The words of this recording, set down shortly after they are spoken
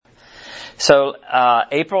So,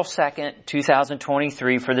 April 2nd,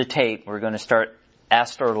 2023 for the tape, we're going to start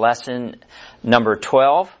Esther lesson number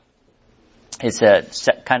 12. It's a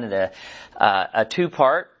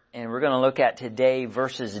two-part, and we're going to look at today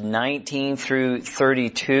verses 19 through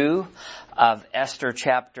 32 of Esther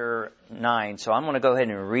chapter 9. So I'm going to go ahead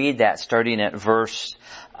and read that starting at verse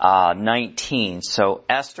 19. So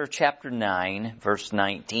Esther chapter 9, verse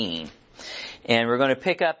 19. And we're going to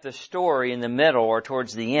pick up the story in the middle or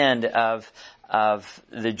towards the end of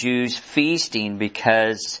the Jews feasting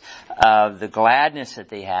because of the gladness that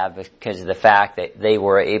they have because of the fact that they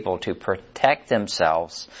were able to protect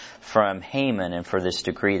themselves from Haman and for this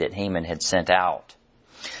decree that Haman had sent out.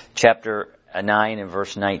 Chapter 9 and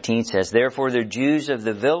verse 19 says, "Therefore the Jews of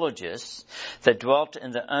the villages that dwelt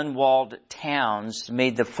in the unwalled towns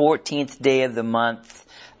made the 14th day of the month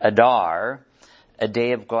Adar a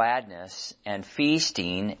day of gladness and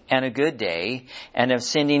feasting and a good day, and of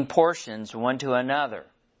sending portions one to another.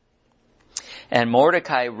 And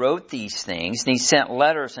Mordecai wrote these things, and he sent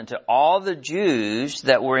letters unto all the Jews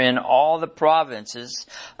that were in all the provinces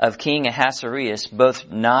of King Ahasuerus,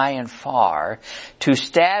 both nigh and far, to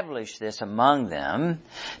establish this among them,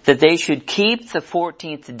 that they should keep the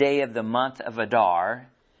 14th day of the month of Adar,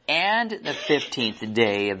 and the 15th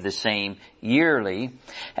day of the same yearly,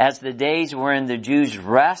 as the days wherein the Jews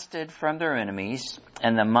rested from their enemies,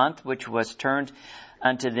 and the month which was turned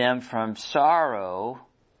unto them from sorrow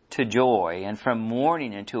to joy, and from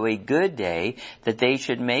mourning into a good day, that they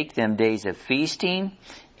should make them days of feasting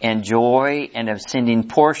and joy, and of sending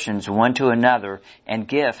portions one to another, and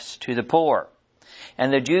gifts to the poor.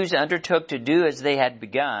 And the Jews undertook to do as they had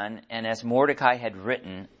begun, and as Mordecai had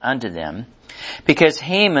written unto them, because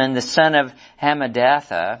Haman, the son of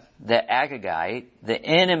Hammedatha, the Agagite, the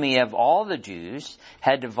enemy of all the Jews,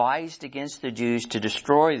 had devised against the Jews to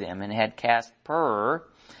destroy them, and had cast pur,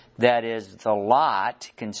 that is, the lot,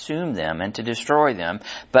 to consume them and to destroy them.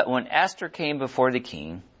 But when Esther came before the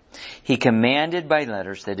king, he commanded by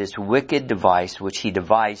letters that his wicked device, which he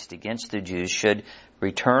devised against the Jews, should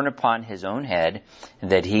return upon his own head, and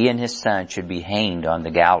that he and his son should be hanged on the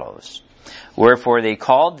gallows. Wherefore they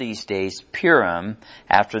called these days Purim,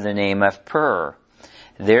 after the name of Pur.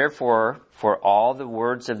 Therefore, for all the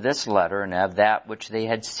words of this letter, and of that which they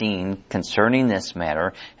had seen concerning this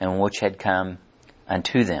matter, and which had come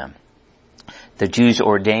unto them, the Jews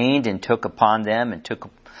ordained and took upon them, and took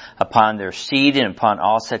upon their seed, and upon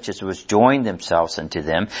all such as was joined themselves unto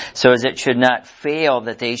them, so as it should not fail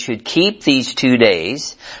that they should keep these 2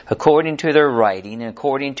 days, according to their writing, and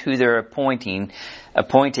according to their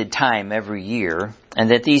appointed time every year, and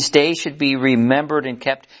that these days should be remembered and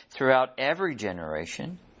kept throughout every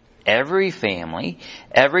generation, every family,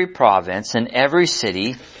 every province, and every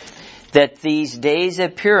city, that these days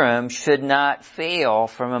of Purim should not fail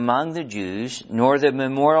from among the Jews, nor the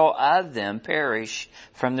memorial of them perish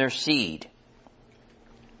from their seed.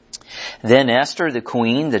 Then Esther the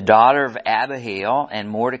queen, the daughter of Abihail, and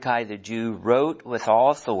Mordecai the Jew wrote with all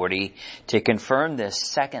authority to confirm this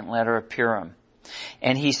second letter of Purim.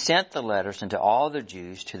 And he sent the letters unto all the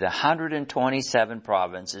Jews to the 127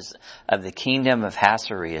 provinces of the kingdom of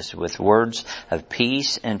Ahasuerus with words of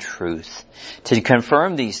peace and truth, to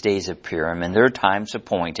confirm these days of Purim and their times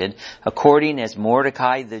appointed, according as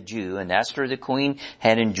Mordecai the Jew and Esther the queen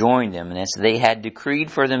had enjoined them, and as they had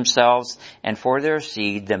decreed for themselves and for their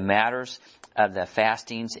seed the matters of the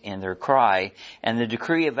fastings and their cry. And the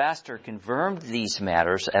decree of Esther confirmed these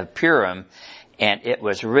matters of Purim, and it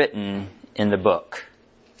was written in the book.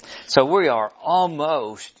 So we are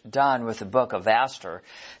almost done with the book of Esther.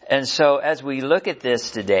 And so as we look at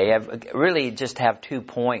this today, I really just have 2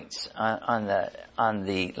 points on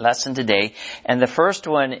the lesson today. And the first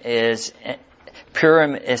one is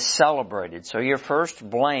Purim is celebrated. So your first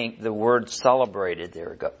blank, the word celebrated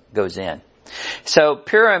there goes in. So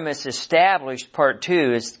Purim is established, part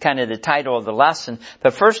 2 is kind of the title of the lesson.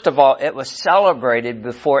 But first of all, it was celebrated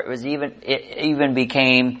before it even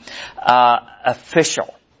became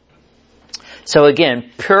official. So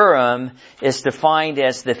again, Purim is defined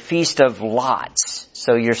as the Feast of Lots.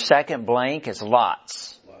 So your second blank is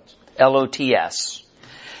Lots. L-O-T-S.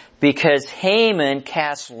 Because Haman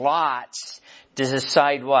cast lots to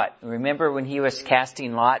decide what? Remember when he was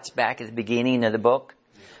casting lots back at the beginning of the book?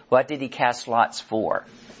 What did he cast lots for?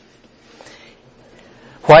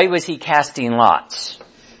 Why was he casting lots?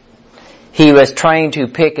 He was trying to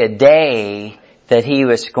pick a day that he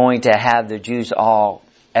was going to have the Jews all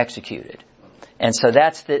executed. And so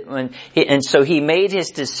so he made his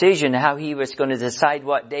decision how he was going to decide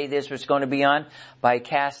what day this was going to be on by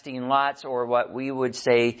casting lots, or what we would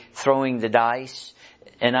say throwing the dice.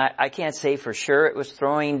 And I can't say for sure it was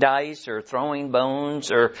throwing dice or throwing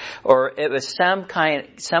bones or it was some kind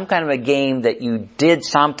of a game that you did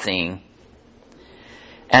something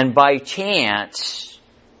and by chance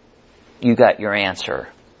you got your answer.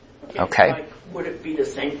 Okay? Like, would it be the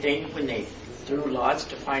same thing when they threw lots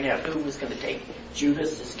to find out who was going to take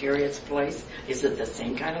Judas Iscariot's place? Is it the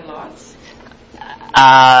same kind of lots?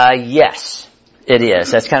 Yes. It is.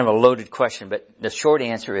 That's kind of a loaded question, but the short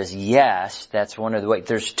answer is yes. That's one of the ways.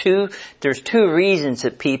 There's two reasons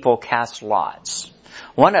that people cast lots.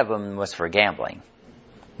 One of them was for gambling,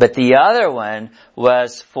 but the other one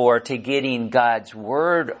was to getting God's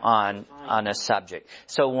word on a subject.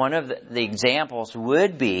 So one of the examples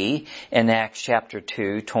would be in Acts chapter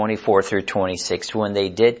 2, 24 through 26, when they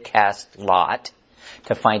did cast lot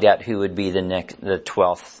to find out who would be the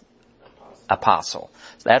 12th apostle.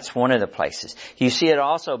 That's one of the places. You see it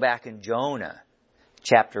also back in Jonah,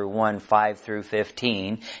 chapter 1, 5 through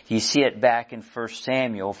 15. You see it back in 1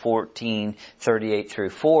 Samuel 14, 38 through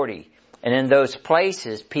 40. And in those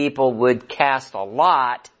places, people would cast a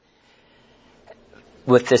lot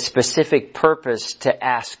with the specific purpose to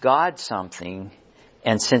ask God something.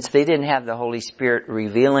 And since they didn't have the Holy Spirit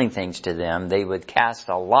revealing things to them, they would cast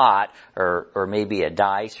a lot or maybe a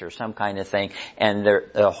dice or some kind of thing. And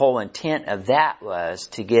the whole intent of that was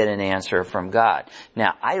to get an answer from God.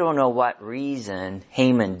 Now, I don't know what reason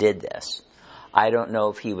Haman did this. I don't know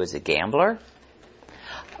if he was a gambler,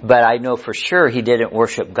 but I know for sure he didn't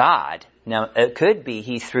worship God. Now, it could be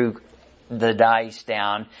he threw the dice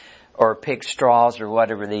down or picked straws or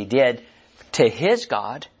whatever they did to his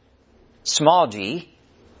God, small g,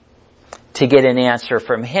 to get an answer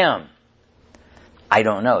from him. I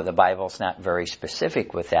don't know. The Bible's not very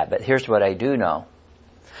specific with that, but here's what I do know.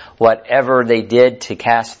 Whatever they did to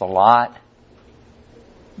cast the lot,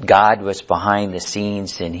 God was behind the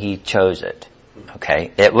scenes and He chose it.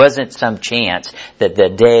 Okay? It wasn't some chance that the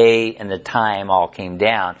day and the time all came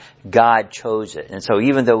down. God chose it. And so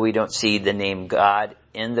even though we don't see the name God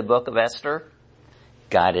in the book of Esther,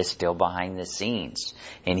 God is still behind the scenes,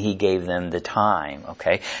 and He gave them the time,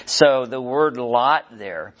 okay? So the word lot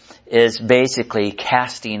there is basically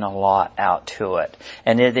casting a lot out to it.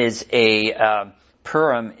 And it is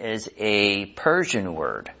Purim is a Persian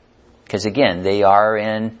word, because again, they are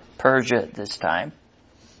in Persia at this time.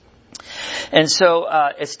 And so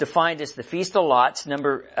it's defined as the Feast of Lots.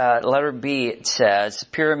 Letter B, it says,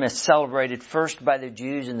 Purim is celebrated first by the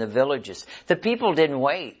Jews in the villages. The people didn't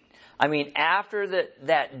wait. I mean, after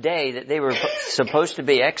that day that they were supposed to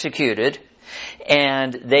be executed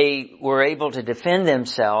and they were able to defend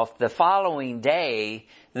themselves, the following day,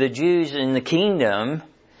 the Jews in the kingdom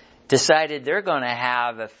decided they're going to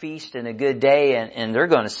have a feast and a good day and they're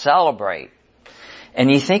going to celebrate. And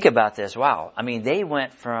you think about this, wow. I mean, they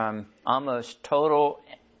went from almost total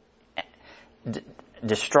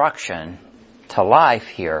destruction to life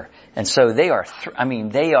here. And so they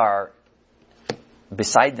are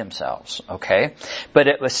beside themselves, okay? But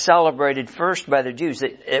it was celebrated first by the Jews.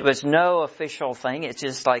 It was no official thing. It's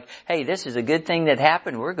just like, hey, this is a good thing that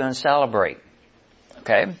happened. We're going to celebrate,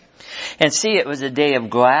 okay? And see, it was a day of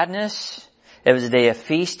gladness. It was a day of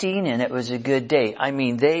feasting, and it was a good day. I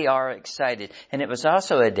mean, they are excited. And it was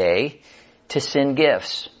also a day to send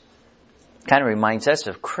gifts. Kind of reminds us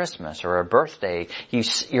of Christmas or a birthday.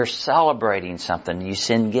 You're celebrating something. You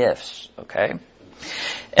send gifts, okay?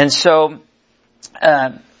 And so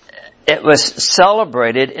it was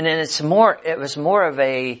celebrated, and it was more of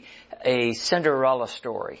a Cinderella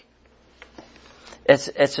story.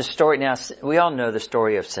 It's a story. Now, we all know the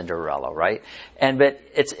story of Cinderella, right? But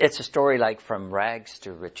it's a story like from rags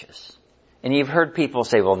to riches. And you've heard people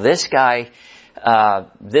say, well, this guy,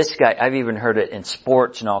 I've even heard it in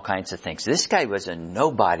sports and all kinds of things. This guy was a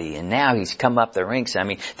nobody and now he's come up the ranks. I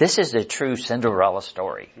mean, this is the true Cinderella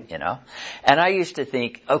story, you know? And I used to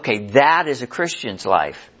think, okay, that is a Christian's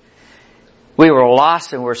life. We were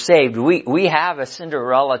lost and we're saved. We have a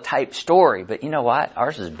Cinderella type story, but you know what?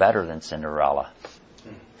 Ours is better than Cinderella.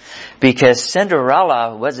 Because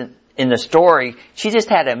Cinderella wasn't in the story, she just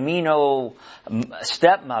had a mean old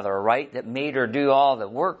stepmother, right, that made her do all the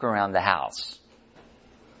work around the house.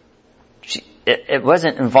 It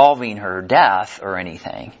wasn't involving her death or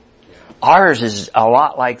anything. Yeah. Ours is a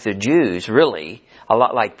lot like the Jews, really, a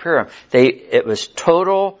lot like Purim. It was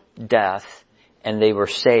total death, and they were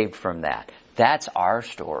saved from that. That's our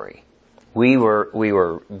story. We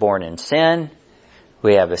were born in sin.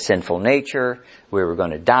 We have a sinful nature. We were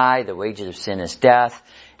going to die. The wages of sin is death.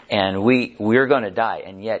 And we're going to die.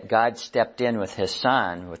 And yet God stepped in with His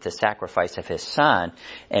Son, with the sacrifice of His Son,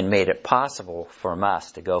 and made it possible for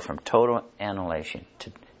us to go from total annihilation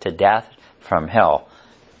to death from hell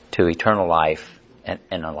to eternal life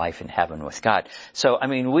and a life in heaven with God. So, I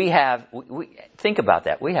mean, we think about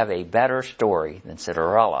that. We have a better story than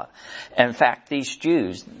Cinderella. And in fact, these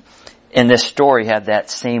Jews in this story had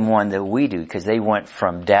that same one that we do, because they went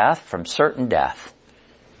from certain death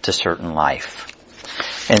to certain life.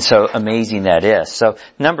 And so amazing that is. So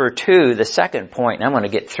number 2, the second point, and I'm going to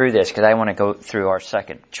get through this because I want to go through our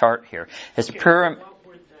second chart here. Is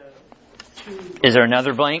there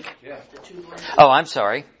another blank? Yeah. Oh, I'm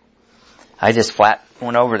sorry. I just flat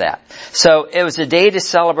went over that. So it was a day to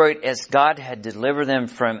celebrate as God had delivered them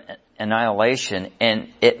from annihilation,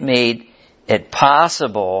 and it made it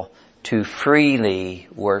possible to freely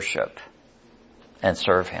worship and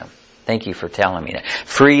serve Him. Thank you for telling me that.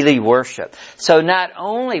 Freely worship. So not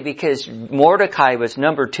only because Mordecai was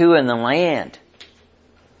number 2 in the land,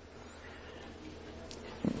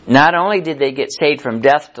 not only did they get saved from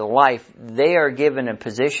death to life, they are given a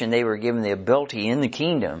position, they were given the ability in the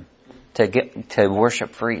kingdom to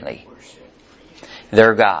worship freely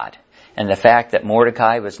their God. And the fact that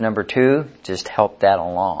Mordecai was number 2 just helped that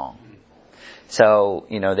along. So,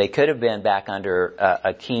 they could have been back under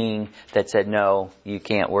a king that said, no, you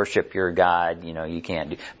can't worship your God, you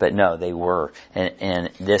can't do, but no, they were.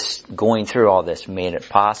 And this, going through all this made it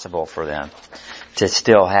possible for them to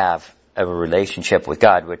still have a relationship with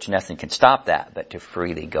God, which nothing can stop that, but to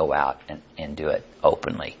freely go out and do it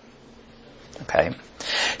openly. Okay.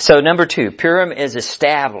 So number 2, Purim is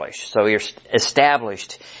established. So your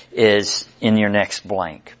established is in your next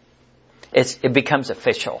blank. It becomes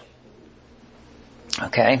official.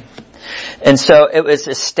 Okay. And so it was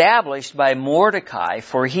established by Mordecai,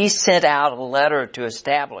 for he sent out a letter to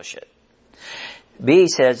establish it. B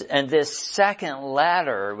says, and this second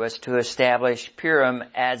letter was to establish Purim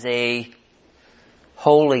as a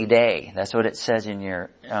holy day. That's what it says on your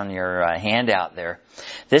handout there.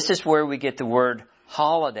 This is where we get the word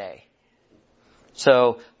holiday.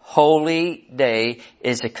 So holy day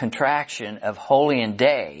is a contraction of holy and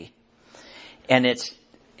day, and it's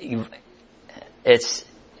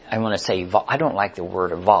I want to say, I don't like the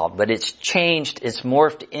word evolved, but it's changed, it's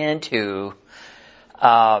morphed into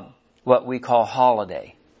what we call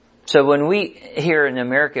holiday. So when we, here in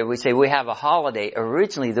America, we say we have a holiday,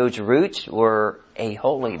 originally those roots were a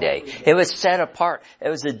holy day. It was set apart. It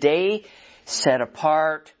was a day set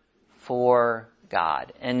apart for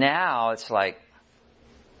God. And now it's like,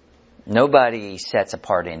 nobody sets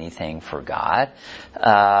apart anything for God.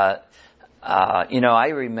 I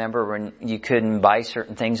remember when you couldn't buy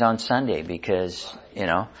certain things on Sunday because,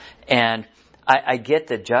 and I get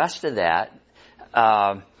the gist of that,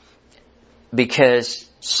 because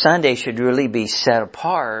Sunday should really be set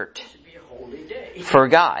apart for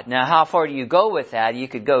God. Now, how far do you go with that? You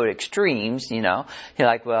could go to extremes, You're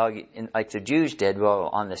like, like the Jews did. Well,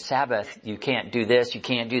 on the Sabbath, you can't do this, you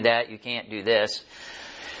can't do that, you can't do this.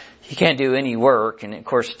 You can't do any work. And of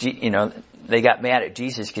course, they got mad at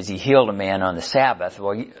Jesus because he healed a man on the Sabbath.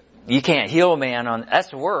 Well, you can't heal a man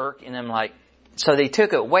that's work. And I'm like, so they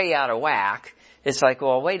took it way out of whack. It's like,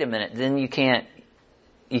 well, wait a minute. Then you can't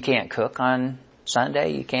cook on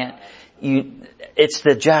Sunday. It's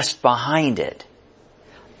the just behind it.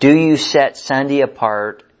 Do you set Sunday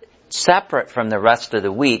apart, separate from the rest of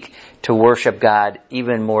the week, to worship God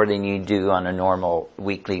even more than you do on a normal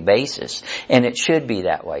weekly basis? And it should be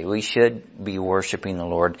that way. We should be worshiping the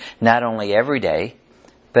Lord not only every day,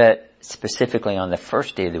 but specifically on the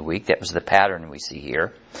first day of the week. That was the pattern we see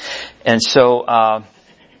here. And so,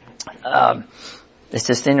 it's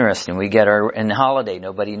just interesting. We get and holiday,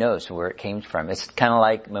 nobody knows where it came from. It's kind of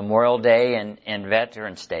like Memorial Day and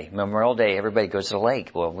Veterans Day. Memorial Day, everybody goes to the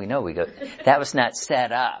lake. Well, we know that was not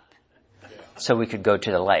set up so we could go to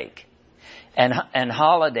the lake. And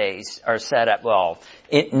holidays are set up,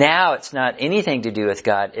 now it's not anything to do with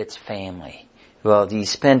God, it's family. Well, do you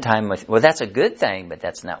spend time that's a good thing, but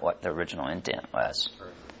that's not what the original intent was.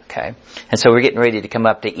 Okay? And so we're getting ready to come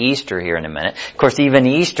up to Easter here in a minute. Of course, even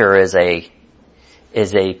Easter is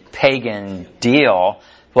a pagan deal.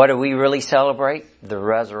 What do we really celebrate? The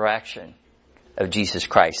resurrection of Jesus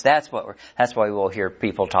Christ. That's why we'll hear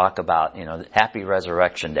people talk about, Happy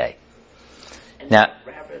Resurrection Day. Now,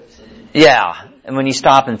 yeah, and when you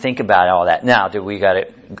stop and think about all that, now do we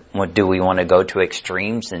want to go to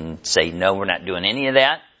extremes and say, no, we're not doing any of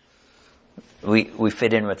that? We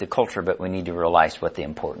fit in with the culture, but we need to realize what the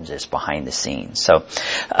importance is behind the scenes. So,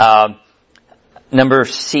 letter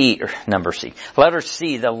C,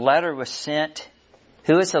 the letter was sent.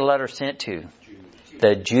 Who is the letter sent to? Jews.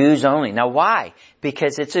 The Jews only. Now why?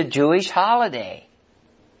 Because it's a Jewish holiday.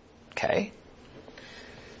 Okay.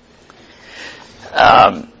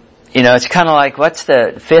 it's kind of like, what's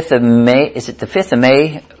the 5th of May? Is it the 5th of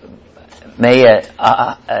May? May,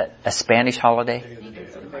 a Spanish holiday?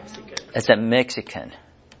 It's a Mexican.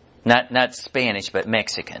 Not Spanish, but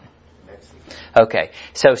Mexican. Okay.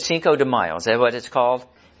 So Cinco de Mayo, is that what it's called?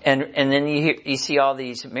 And then you see all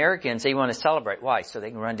these Americans, they want to celebrate. Why? So they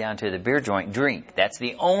can run down to the beer joint and drink. That's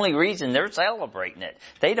the only reason they're celebrating it.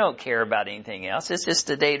 They don't care about anything else. It's just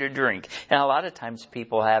a day to drink. And a lot of times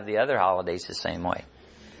people have the other holidays the same way.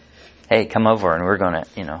 Hey, come over and we're going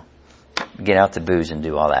to, get out the booze and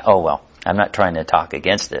do all that. Oh, well, I'm not trying to talk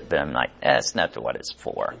against it, but I'm like, that's not what it's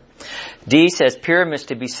for. D says Purim is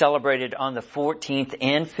to be celebrated on the 14th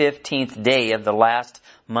and 15th day of the last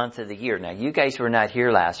month of the year. Now, you guys were not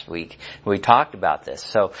here last week. We talked about this.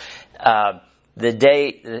 So, the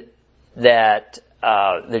day that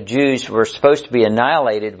the Jews were supposed to be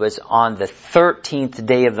annihilated was on the 13th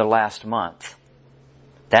day of the last month.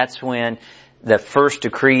 That's when the first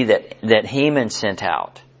decree that Haman sent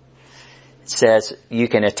out says you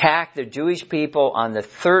can attack the Jewish people on the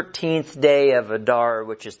 13th day of Adar,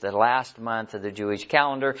 which is the last month of the Jewish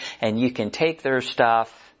calendar, and you can take their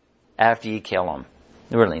stuff after you kill them.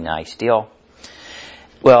 Really nice deal.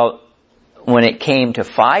 Well, when it came to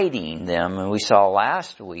fighting them, and we saw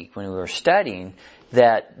last week when we were studying,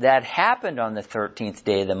 that happened on the 13th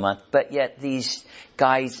day of the month, but yet these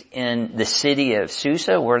guys in the city of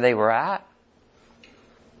Susa, where they were at,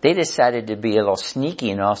 they decided to be a little sneaky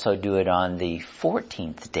and also do it on the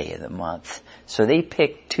 14th day of the month. So they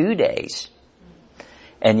picked 2 days.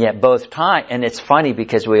 And yet both times, and it's funny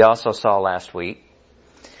because we also saw last week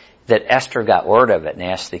that Esther got word of it and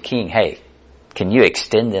asked the king, hey, can you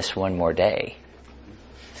extend this one more day?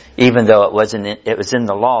 Even though it was in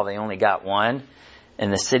the law, they only got one. In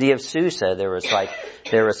the city of Susa, there was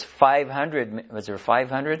 500, was there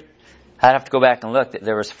 500? I'd have to go back and look.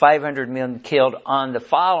 There was 500 men killed on the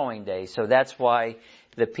following day. So that's why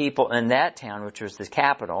the people in that town, which was the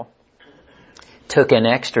capital, took an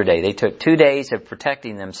extra day. They took 2 days of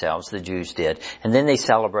protecting themselves, the Jews did. And then they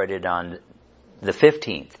celebrated on the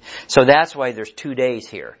 15th. So that's why there's 2 days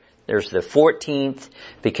here. There's the 14th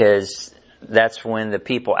because that's when the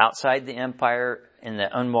people outside the empire in the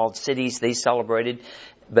unwalled cities, they celebrated.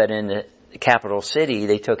 But in the capital city,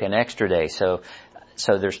 they took an extra day. So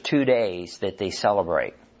there's 2 days that they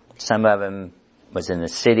celebrate. Some of them was in the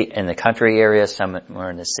city, in the country area, some were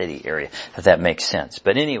in the city area, if that makes sense.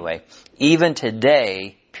 But anyway, even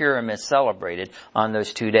today, Purim is celebrated on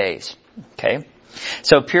those 2 days. Okay?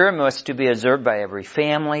 So Purim was to be observed by every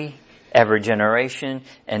family, every generation,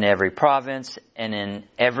 and every province, and in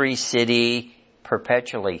every city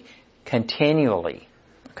perpetually, continually.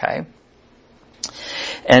 Okay?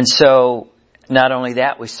 And so, not only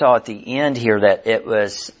that, we saw at the end here that it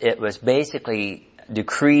was basically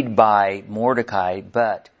decreed by Mordecai,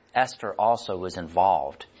 but Esther also was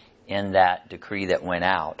involved in that decree that went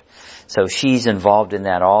out. So she's involved in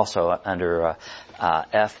that also under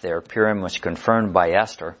F there. Purim was confirmed by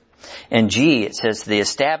Esther. In G, it says the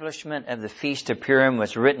establishment of the Feast of Purim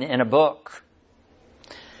was written in a book.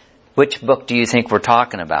 Which book do you think we're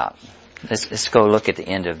talking about? Let's go look at the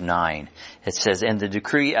end of 9. It says, and the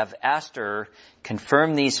decree of Esther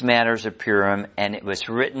confirmed these matters of Purim, and it was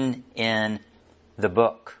written in the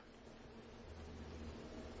book.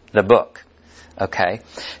 The book. Okay.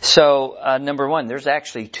 So, number 1, there's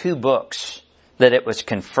actually 2 books that it was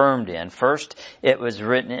confirmed in. First, it was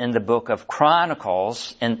written in the book of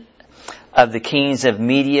Chronicles of the kings of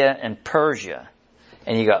Media and Persia.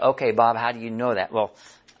 And you go, okay, Bob, how do you know that? Well,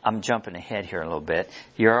 I'm jumping ahead here a little bit.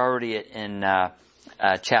 You're already in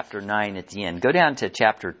chapter 9 at the end. Go down to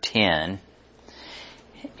chapter 10,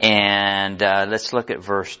 and let's look at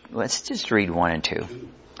let's just read 1 and 2.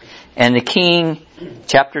 And the king,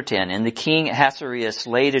 chapter 10, and the king Ahasuerus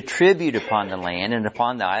laid a tribute upon the land and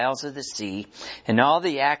upon the isles of the sea, and all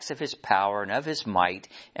the acts of his power and of his might,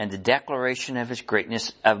 and the declaration of his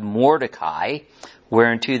greatness of Mordecai,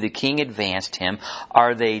 whereunto the king advanced him.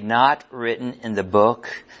 Are they not written in the book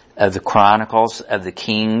of the Chronicles of the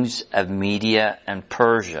kings of Media and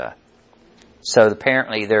Persia? So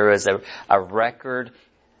apparently there is a record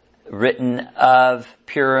written of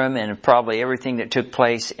Purim and probably everything that took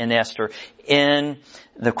place in Esther in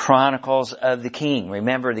the Chronicles of the king.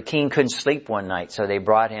 Remember, the king couldn't sleep one night, so they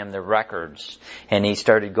brought him the records, and he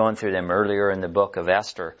started going through them earlier in the book of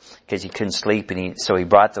Esther because he couldn't sleep, and so he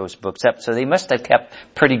brought those books up. So they must have kept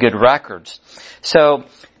pretty good records. So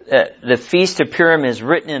the Feast of Purim is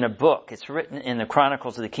written in a book. It's written in the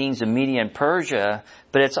Chronicles of the kings of Media and Persia,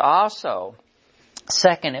 but it's also,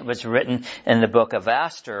 second, it was written in the book of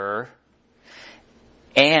Esther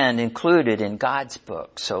and included in God's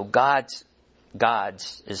book. So God's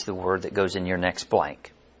God's is the word that goes in your next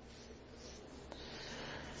blank.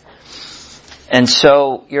 And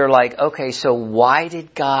so you're like, okay, so why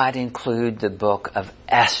did God include the book of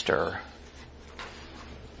Esther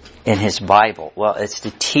in His Bible? Well, it's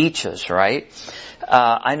to teach us, right?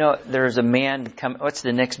 I know there's a man what's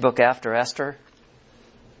the next book after Esther?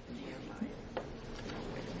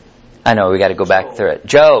 I know, we got to go back through it.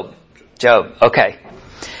 Job. Okay.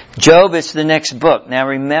 Job is the next book. Now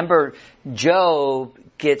remember, Job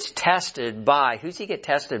gets tested by, who's he get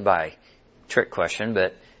tested by? Trick question,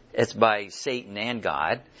 but it's by Satan and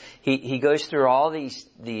God. He goes through all these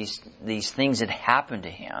things that happen to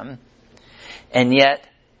him, and yet,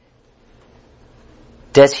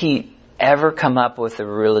 does he ever come up with a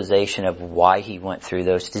realization of why he went through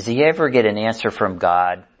those? Does he ever get an answer from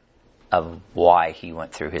God of why he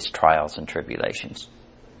went through his trials and tribulations?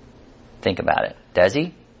 Think about it. Does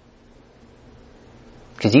he?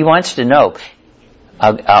 Because he wants to know.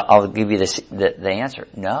 I'll give you the answer.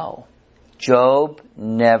 No. Job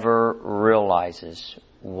never realizes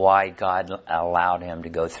why God allowed him to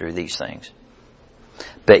go through these things.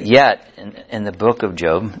 But yet, in the book of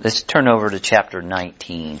Job, let's turn over to chapter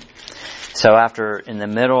 19. So in the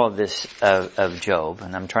middle of this, of Job,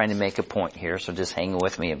 and I'm trying to make a point here, so just hang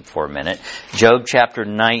with me for a minute. Job chapter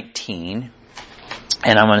 19,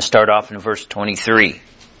 and I'm going to start off in verse 23.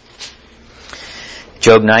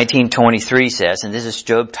 Job 19:23 says, and this is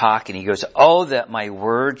Job talking, he goes, "Oh, that my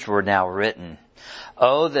words were now written.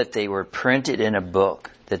 Oh, that they were printed in a book,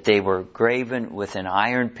 that they were graven with an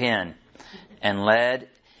iron pen and lead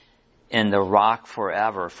in the rock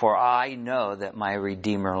forever. For I know that my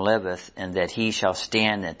Redeemer liveth, and that He shall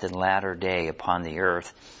stand at the latter day upon the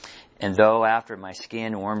earth. And though after my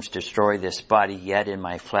skin worms destroy this body, yet in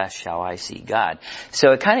my flesh shall I see God."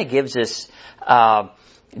 So it kind of gives us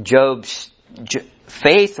Job's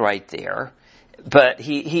faith right there. But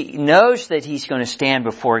he knows that he's going to stand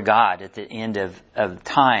before God at the end of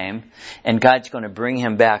time, and God's going to bring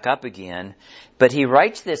him back up again. But he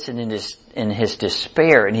writes this in his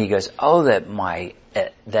despair, and he goes, "Oh, that my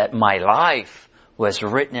life was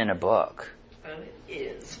written in a book." And it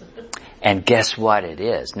is. And guess what it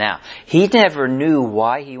is? Now, he never knew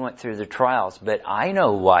why he went through the trials, but I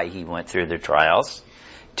know why he went through the trials,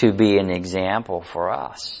 to be an example for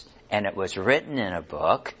us. And it was written in a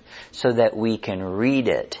book so that we can read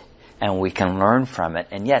it and we can learn from it.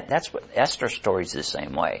 And yet, that's what Esther's story is the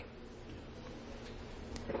same way.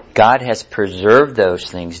 God has preserved those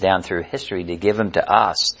things down through history to give them to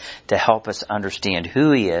us, to help us understand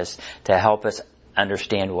who He is, to help us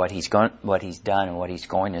understand what He's done and what He's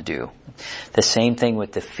going to do. The same thing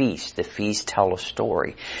with the feast. The feast tell a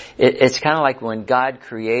story. It's kind of like when God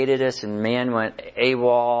created us and man went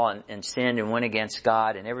AWOL and sinned and went against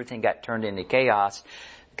God and everything got turned into chaos.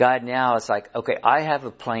 God now is like, okay, I have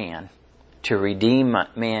a plan to redeem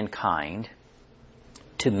mankind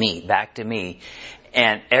to me, back to me.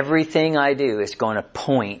 And everything I do is going to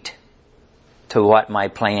point to what my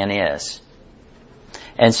plan is.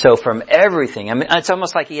 And so from everything, I mean, it's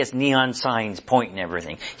almost like He has neon signs pointing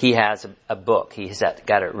everything. He has a book. He has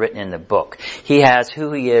got it written in the book. He has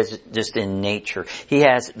who He is just in nature. He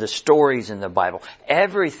has the stories in the Bible.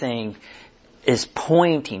 Everything is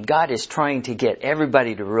pointing. God is trying to get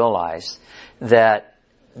everybody to realize that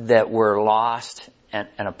we're lost and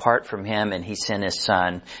apart from Him, and He sent His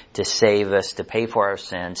Son to save us, to pay for our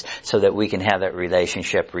sins, so that we can have that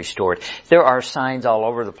relationship restored. There are signs all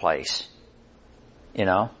over the place. You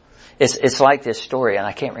know, it's like this story, and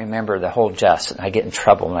I can't remember the whole gist. I get in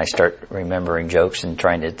trouble when I start remembering jokes and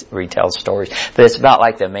trying to retell stories. But it's about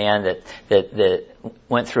like the man that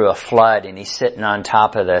went through a flood, and he's sitting on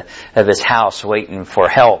top of his house waiting for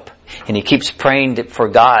help, and he keeps praying for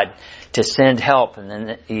God to send help, and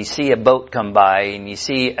then you see a boat come by, and you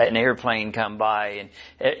see an airplane come by,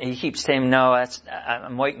 and he keeps saying, "No,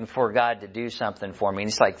 I'm waiting for God to do something for me."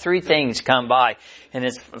 And it's like 3 things come by, and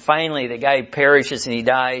it's finally the guy perishes and he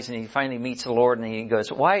dies, and he finally meets the Lord, and he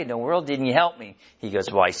goes, "Why in the world didn't you help me?" He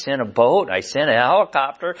goes, "Well, I sent a boat, I sent a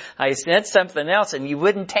helicopter, I sent something else, and you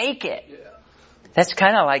wouldn't take it." Yeah. That's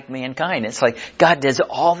kind of like mankind. It's like God does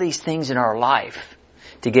all these things in our life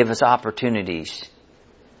to give us opportunities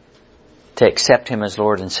to accept Him as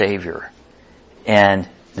Lord and Savior. And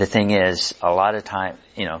the thing is, a lot of time,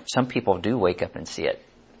 some people do wake up and see it.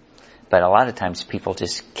 But a lot of times people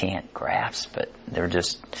just can't grasp it. They're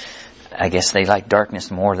just, I guess they like darkness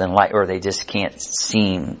more than light, or they just can't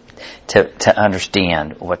seem to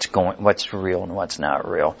understand what's real and what's not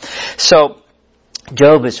real. So,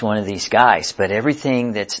 Job is one of these guys, but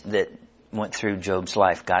everything that went through Job's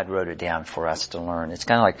life, God wrote it down for us to learn. It's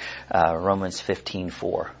kind of like Romans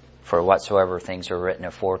 15:4. For whatsoever things are written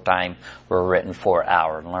aforetime were written for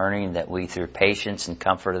our learning, that we through patience and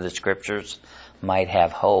comfort of the Scriptures might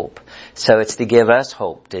have hope. So it's to give us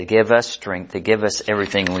hope, to give us strength, to give us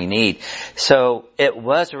everything we need. So it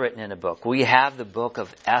was written in a book. We have the book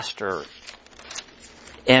of Esther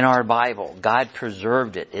in our Bible. God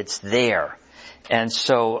preserved it. It's there. And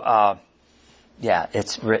so,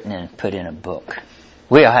 it's written and put in a book.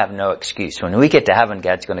 We'll have no excuse. When we get to heaven,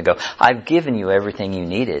 God's going to go, I've given you everything you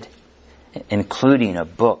needed, including a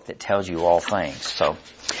book that tells you all things.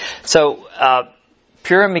 So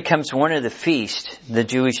Purim becomes one of the feasts, the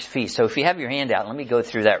Jewish feast. So if you have your hand out, let me go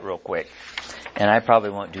through that real quick. And I probably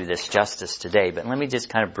won't do this justice today, but let me just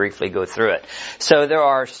kind of briefly go through it. So there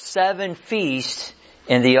are 7 feasts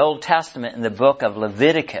in the Old Testament in the book of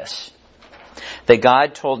Leviticus that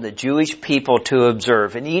God told the Jewish people to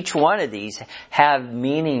observe. And each one of these have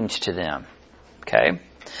meanings to them. Okay?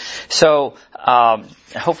 So,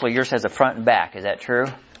 hopefully yours has a front and back. Is that true?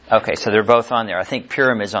 Okay, so they're both on there. I think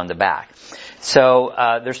Purim is on the back. So,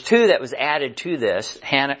 there's 2 that was added to this,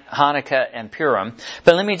 Hanukkah and Purim.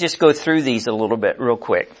 But let me just go through these a little bit real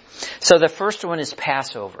quick. So the first one is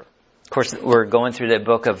Passover. Of course, we're going through the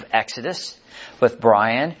book of Exodus with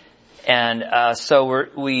Brian. And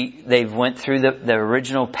they've went through the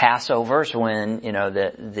original Passovers when,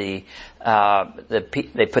 they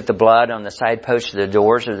put the blood on the side posts of the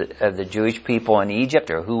doors of the Jewish people in Egypt,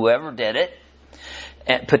 or whoever did it,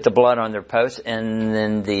 and put the blood on their posts, and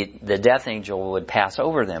then the death angel would pass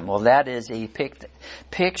over them. Well, that is a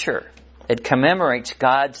picture. It commemorates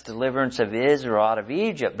God's deliverance of Israel out of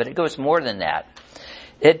Egypt, but it goes more than that.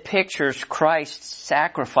 It pictures Christ's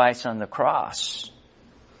sacrifice on the cross.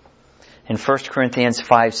 In 1 Corinthians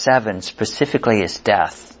 5:7, specifically his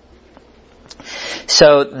death.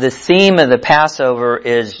 So the theme of the Passover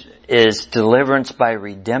is deliverance by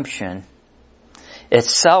redemption.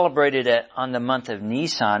 It's celebrated on the month of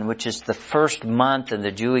Nisan, which is the first month in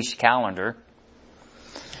the Jewish calendar.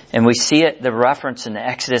 And we see the reference in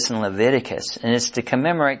Exodus and Leviticus. And it's to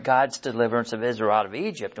commemorate God's deliverance of Israel out of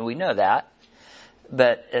Egypt. And we know that.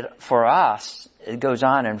 But for us, it goes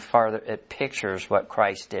on and farther, it pictures what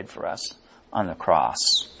Christ did for us on the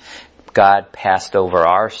cross. God passed over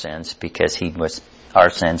our sins because our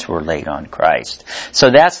sins were laid on Christ. So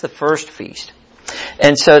that's the first feast.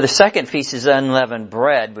 And so the second feast is unleavened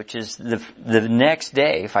bread, which is the next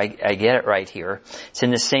day, if I get it right here. It's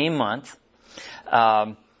in the same month.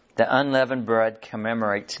 The unleavened bread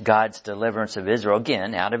commemorates God's deliverance of Israel,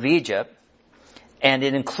 again, out of Egypt. And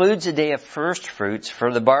it includes a day of first fruits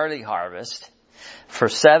for the barley harvest. For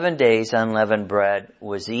 7 days, unleavened bread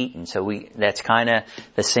was eaten. So that's kind of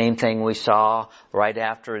the same thing we saw right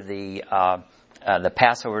after the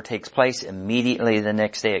Passover takes place. Immediately the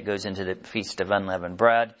next day it goes into the Feast of Unleavened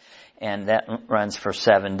Bread. And that runs for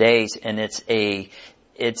 7 days. And the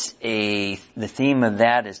theme of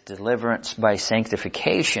that is deliverance by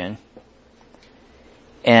sanctification.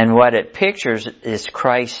 And what it pictures is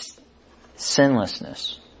Christ's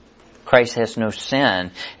sinlessness. Christ has no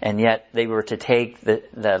sin, and yet they were to take the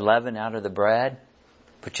leaven out of the bread,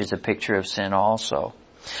 which is a picture of sin also.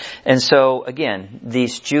 And so, again,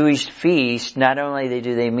 these Jewish feasts, not only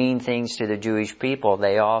do they mean things to the Jewish people,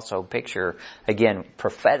 they also picture, again,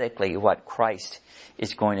 prophetically what Christ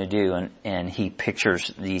is going to do, and he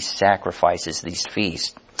pictures these sacrifices, these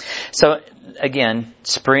feasts. So, again,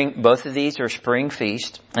 both of these are spring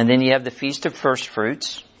feasts, and then you have the Feast of First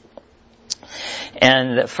Fruits.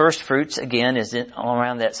 And the first fruits, again, is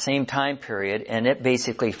around that same time period, and it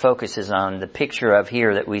basically focuses on the picture of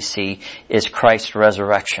here that we see is Christ's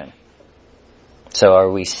resurrection. So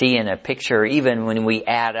are we seeing a picture, even when we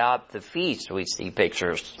add up the feast, we see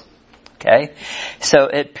pictures. Okay? So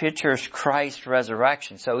it pictures Christ's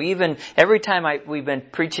resurrection. So even every time we've been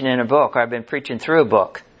preaching in a book, or I've been preaching through a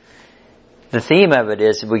book, the theme of it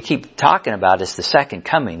is, we keep talking about, is the second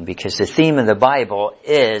coming, because the theme of the Bible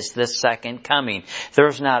is the second coming.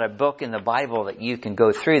 There's not a book in the Bible that you can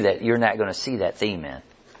go through that you're not going to see that theme in.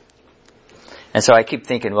 And so I keep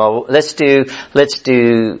thinking, well, we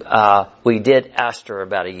did Esther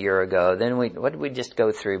about a year ago. Then what did we just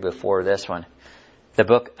go through before this one?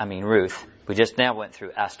 Ruth. We just now went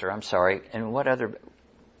through Esther, I'm sorry. And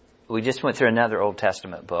we just went through another Old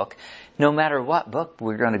Testament book. No matter what book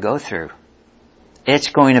we're going to go through,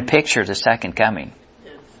 it's going to picture the second coming.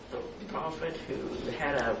 It's the prophet who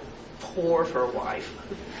had a whore for a wife.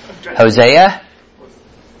 Hosea?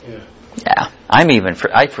 Yeah.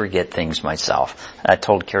 I forget things myself. I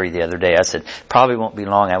told Carrie the other day, I said, probably won't be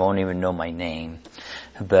long, I won't even know my name.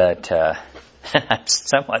 But, I'm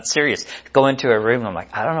somewhat serious. Go into a room, I'm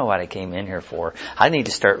like, I don't know what I came in here for. I need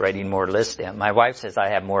to start writing more lists down. My wife says I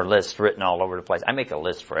have more lists written all over the place. I make a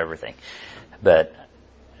list for everything. But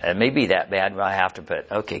it may be that bad where I have to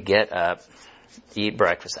put, okay, get up, eat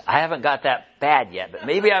breakfast. I haven't got that bad yet, but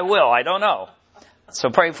maybe I will. I don't know. So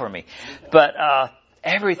pray for me. But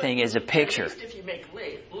everything is a picture. At least if you make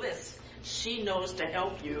lists, she knows to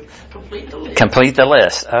help you complete the list. Complete the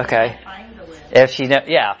list. Okay. Find the list. If she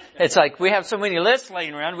yeah. It's like we have so many lists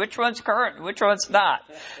laying around. Which one's current? Which one's not?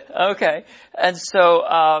 Okay. And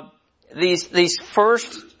so, these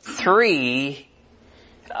first three,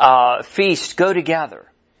 feasts go together.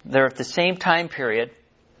 They're at the same time period.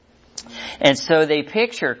 And so they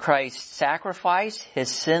picture Christ's sacrifice, His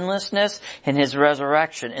sinlessness, and His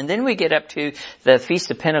resurrection. And then we get up to the Feast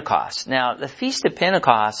of Pentecost. Now, the Feast of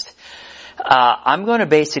Pentecost, I'm going to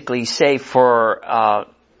basically say I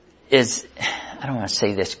don't want to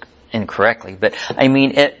say this incorrectly, but I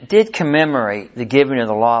mean, it did commemorate the giving of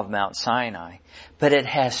the law of Mount Sinai, but it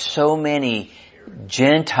has so many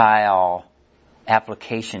Gentile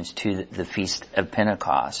applications to the Feast of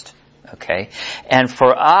Pentecost. Okay? And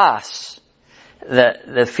for us,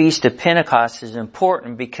 the Feast of Pentecost is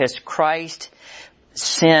important because Christ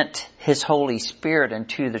sent His Holy Spirit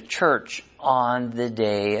into the church on the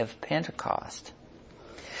day of Pentecost.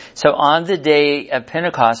 So on the day of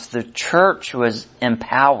Pentecost, the church was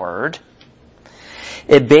empowered.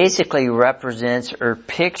 It basically represents or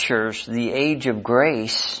pictures the age of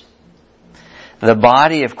grace, the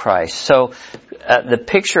body of Christ. So the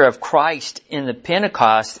picture of Christ in the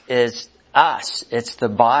Pentecost is us. It's the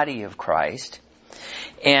body of Christ.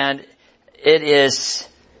 And it is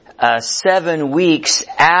 7 weeks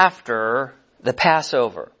after the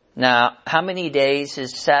Passover. Now, how many days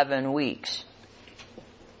is 7 weeks?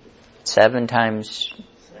 7 times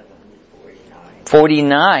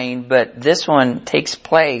 49, but this one takes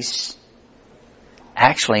place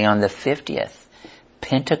actually on the 50th.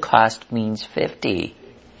 Pentecost means 50.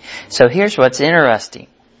 So here's what's interesting.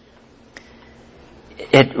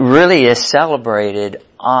 It really is celebrated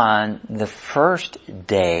on the first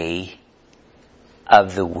day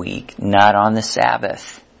of the week, not on the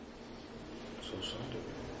Sabbath.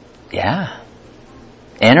 Yeah.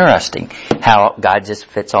 Interesting how God just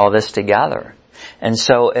fits all this together. And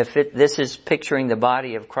so if this is picturing the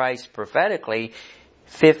body of Christ prophetically,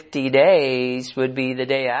 50 days would be the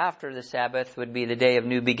day after the Sabbath, would be the day of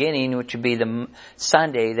new beginning, which would be the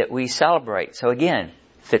Sunday that we celebrate. So again,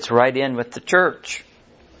 fits right in with the church.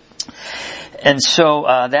 And so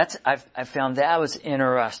I found that was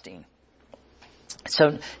interesting.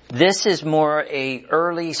 So this is more a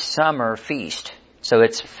early summer feast. So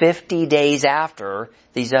it's 50 days after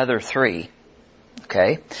these other three.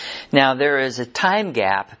 Okay? Now there is a time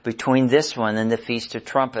gap between this one and the Feast of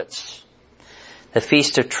Trumpets. The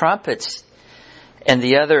Feast of Trumpets and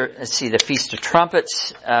the Feast of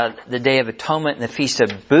Trumpets, the Day of Atonement and the Feast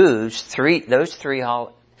of Booths, those three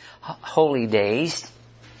holy days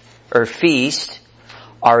or feast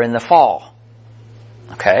are in the fall.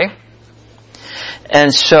 Okay?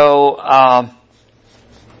 And so,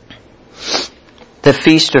 the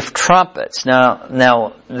Feast of Trumpets.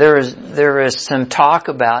 Now there is some talk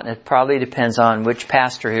about, and it probably depends on which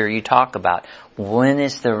pastor here you talk about, when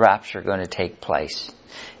is the rapture going to take place?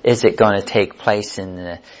 Is it going to take place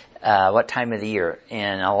in what time of the year?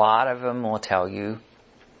 And a lot of them will tell you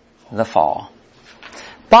the fall.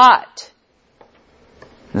 But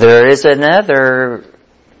there is another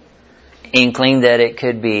inkling that it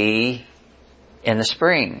could be in the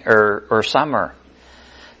spring or summer.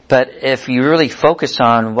 But if you really focus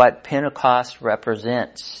on what Pentecost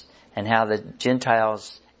represents and how the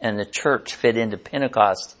Gentiles and the church fit into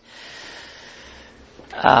Pentecost,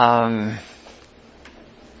 I'm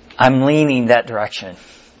leaning that direction.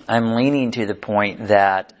 I'm leaning to the point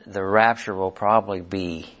that the rapture will probably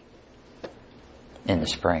be in the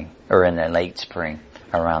spring or in the late spring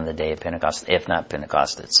around the day of Pentecost, if not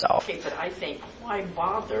Pentecost itself. Okay, but I think why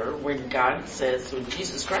bother when God says, when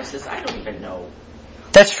Jesus Christ says, I don't even know.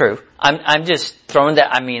 That's true. I'm just throwing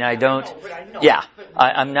that. I mean, I don't. I know. Yeah,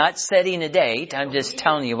 I'm not setting a date. I'm just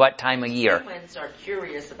telling you what time of year. Humans are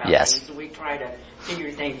curious about Yes. things, so we try to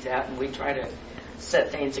figure things out, and we try to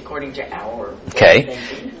set things according to our Okay.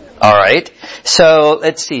 thinking. All right. So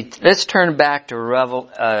let's see. Let's turn back to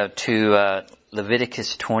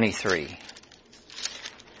Leviticus 23.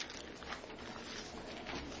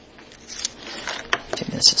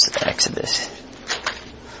 This is Exodus.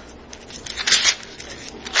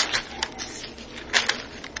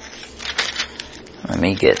 Let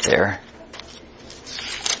me get there.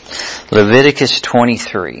 Leviticus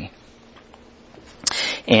 23.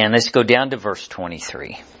 And let's go down to verse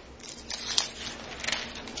 23.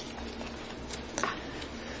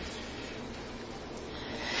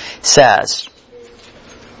 It says,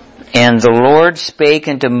 "And the Lord spake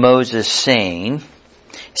unto Moses, saying,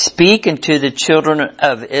 Speak unto the children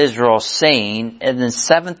of Israel, saying, In the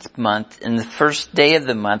 7th month, in the first day of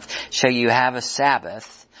the month, shall you have a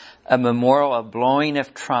Sabbath, a memorial of blowing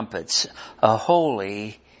of trumpets, a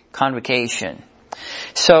holy convocation."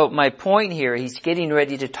 So my point here, he's getting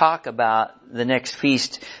ready to talk about the next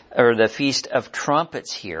feast, or the Feast of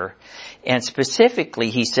Trumpets here. And specifically,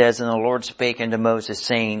 he says, "And the Lord spake unto Moses,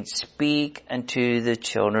 saying, Speak unto the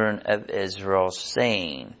children of Israel,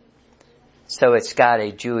 saying." So it's got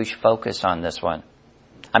a Jewish focus on this one.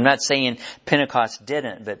 I'm not saying Pentecost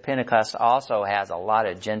didn't, but Pentecost also has a lot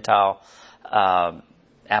of Gentile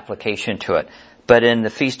application to it. But in the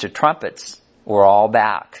Feast of Trumpets, we're all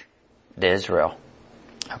back to Israel.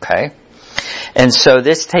 Okay? And so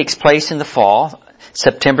this takes place in the fall,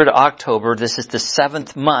 September to October. This is the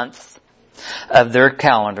 7th month of their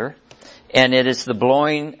calendar. And it is the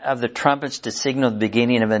blowing of the trumpets to signal the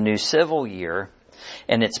beginning of a new civil year.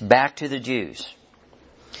 And it's back to the Jews.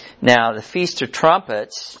 Now, the Feast of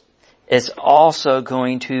Trumpets is also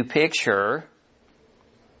going to picture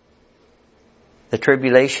the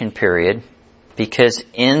tribulation period, because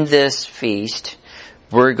in this feast,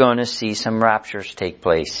 we're going to see some raptures take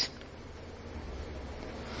place.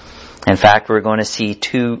 In fact, we're going to see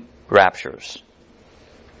 2 raptures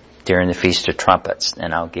during the Feast of Trumpets.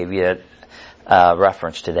 And I'll give you a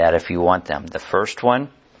reference to that if you want them. The first one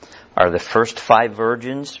are the first 5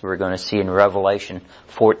 virgins we're going to see in Revelation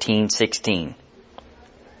 14:16.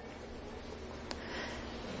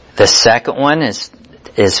 The second one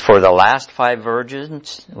is for the last 5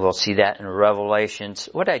 virgins. We'll see that in Revelations.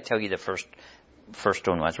 What did I tell you the first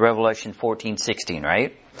one was? Revelation 14:16,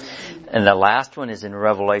 right? And the last one is in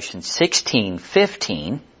Revelation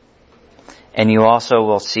 16:15. And you also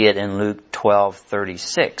will see it in Luke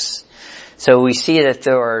 12:36. So we see that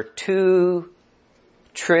there are 2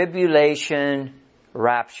 tribulation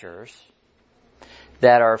raptures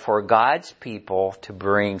that are for God's people to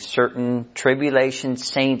bring certain tribulation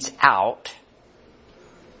saints out,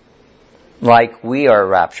 like we are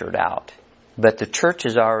raptured out. But the church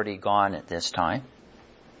is already gone at this time.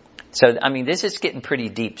 So, I mean, this is getting pretty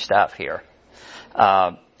deep stuff here.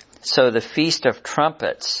 So the Feast of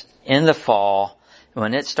Trumpets in the fall,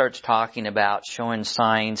 when it starts talking about showing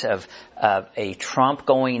signs of a trump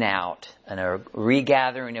going out and a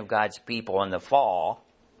regathering of God's people in the fall,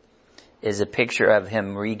 is a picture of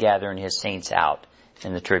Him regathering His saints out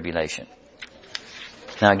in the tribulation.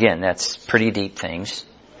 Now again, that's pretty deep things.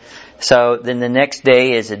 So then the next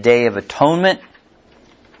day is a day of atonement.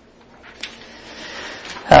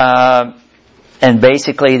 And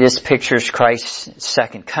basically this pictures Christ's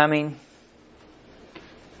second coming.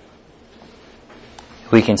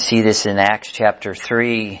 We can see this in Acts chapter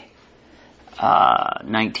 3,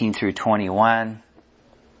 19 through 21.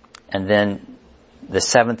 And then the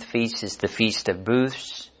 7th feast is the Feast of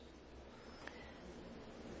Booths.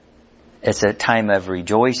 It's a time of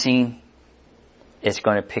rejoicing. It's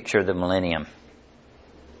going to picture the millennium.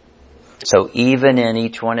 So even in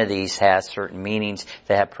each one of these has certain meanings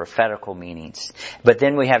that have prophetical meanings. But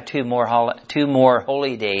then we have two more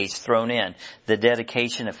holy days thrown in. The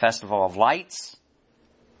dedication of Festival of Lights,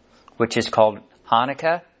 which is called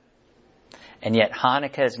Hanukkah. And yet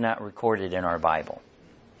Hanukkah is not recorded in our Bible.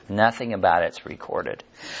 Nothing about it's recorded.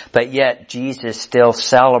 But yet Jesus still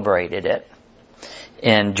celebrated it.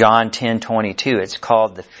 In John 10:22, it's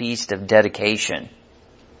called the Feast of Dedication.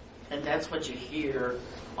 And that's what you hear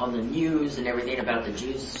on the news and everything about the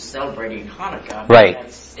Jews celebrating Hanukkah. Right.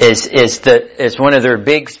 It's one of their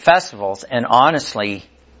big festivals, and honestly,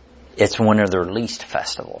 it's one of their least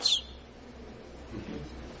festivals.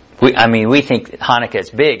 We think Hanukkah is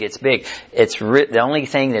big. It's big. The only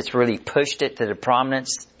thing that's really pushed it to the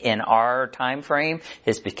prominence in our time frame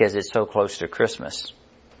is because it's so close to Christmas.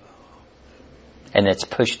 And it's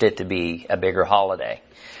pushed it to be a bigger holiday.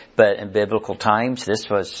 But in biblical times, this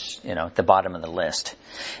was, at the bottom of the list.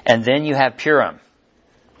 And then you have Purim.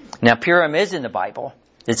 Now, Purim is in the Bible.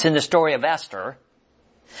 It's in the story of Esther.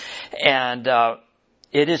 And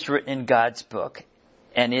it is written in God's book.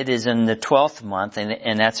 And it is in the 12th month,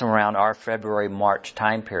 and that's around our February, March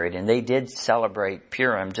time period. And they did celebrate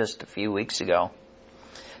Purim just a few weeks ago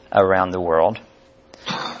around the world.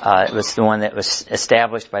 It was the one that was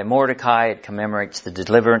established by Mordecai. It commemorates the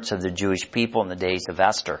deliverance of the Jewish people in the days of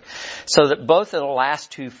Esther. So that both of the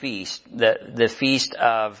last 2 feasts, the Feast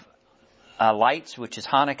of Lights, which is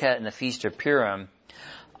Hanukkah, and the Feast of Purim,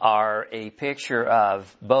 are a picture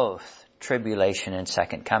of both tribulation and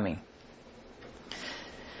second coming.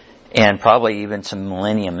 And probably even some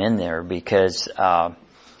millennium in there, because now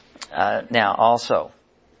also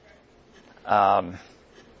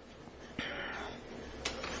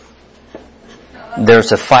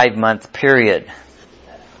there's a 5-month period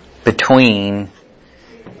between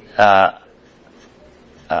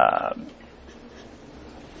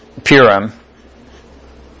Purim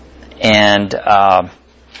and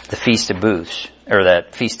the Feast of Booths, or the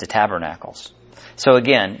Feast of Tabernacles. So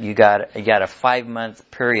again, you got a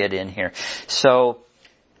 5-month period in here. So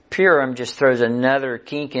Purim just throws another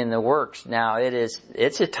kink in the works. Now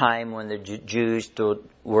it's a time when the Jews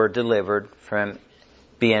were delivered from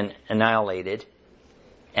being annihilated,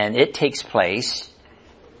 and it takes place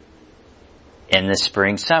in the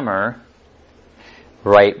spring summer,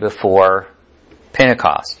 right before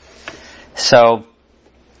Pentecost. So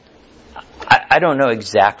I don't know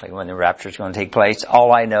exactly when the rapture is going to take place.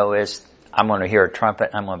 All I know is I'm going to hear a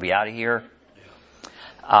trumpet and I'm going to be out of here.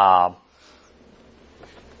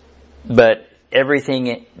 But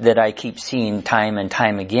everything that I keep seeing time and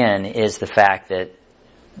time again is the fact that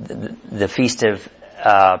the Feast of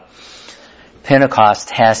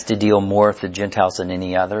Pentecost has to deal more with the Gentiles than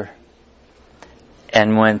any other.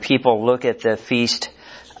 And when people look at the Feast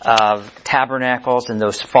of Tabernacles and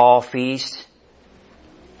those fall feasts,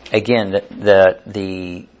 again,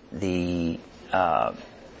 the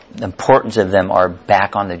importance of them are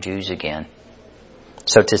back on the Jews again.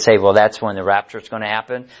 So to say, well, that's when the rapture is going to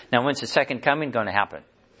happen. Now, when's the second coming going to happen?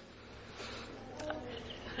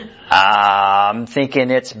 I'm thinking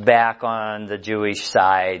it's back on the Jewish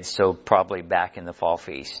side, so probably back in the fall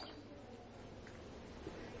feast.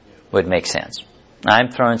 Would make sense.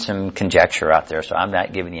 I'm throwing some conjecture out there, so I'm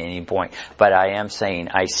not giving you any point. But I am saying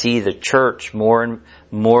I see the church more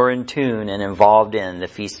in tune and involved in the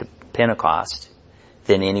Feast of Pentecost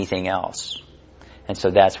than anything else. And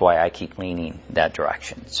so that's why I keep leaning that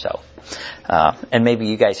direction. So, and maybe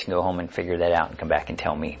you guys can go home and figure that out and come back and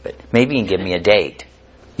tell me. But maybe you can give me a date.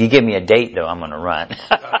 You give me a date, though, I'm going to run.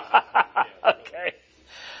 Okay.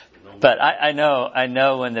 But I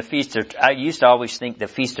know when the Feast of, I used to always think the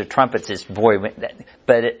Feast of Trumpets is, boy,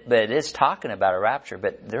 but it is talking about a rapture.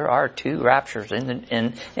 But there are 2 raptures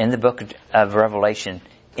in the book of Revelation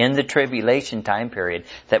in the tribulation time period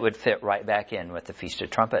that would fit right back in with the Feast of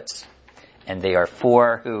Trumpets. And they are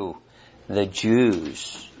for who? The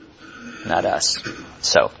Jews, not us.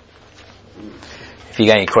 So, if you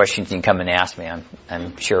got any questions, you can come and ask me.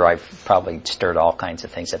 I'm sure I've probably stirred all kinds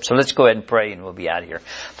of things up. So let's go ahead and pray and we'll be out of here.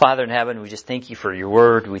 Father in heaven, we just thank you for your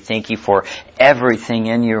word. We thank you for everything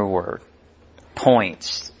in your word.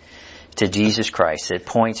 Points to Jesus Christ. It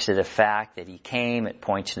points to the fact that he came. It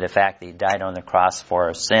points to the fact that he died on the cross for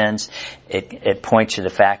our sins. It points to the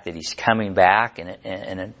fact that he's coming back, and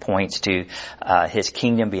it points to his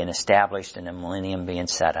kingdom being established and a millennium being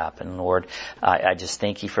set up. And Lord, I just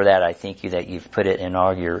thank you for that. I thank you that you've put it in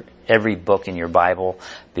every book in your Bible,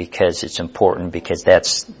 because it's important, because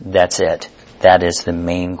that's it. That is the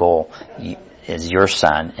main goal. Is your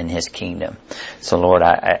Son and his kingdom. So Lord,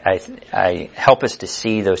 I help us to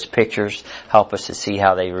see those pictures, help us to see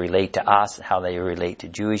how they relate to us, how they relate to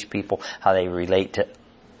Jewish people, how they relate to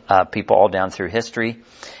people all down through history.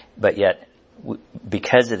 But yet,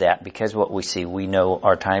 because of that, because what we see, we know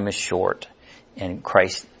our time is short and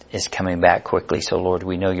Christ is coming back quickly. So Lord,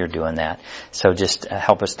 we know you're doing that. So just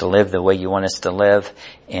help us to live the way you want us to live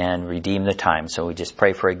and redeem the time. So we just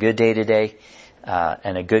pray for a good day today.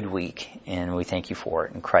 And a good week, and we thank you for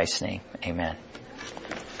it. In Christ's name, amen.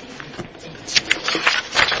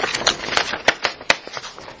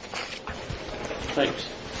 Thanks.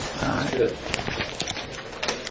 That's good.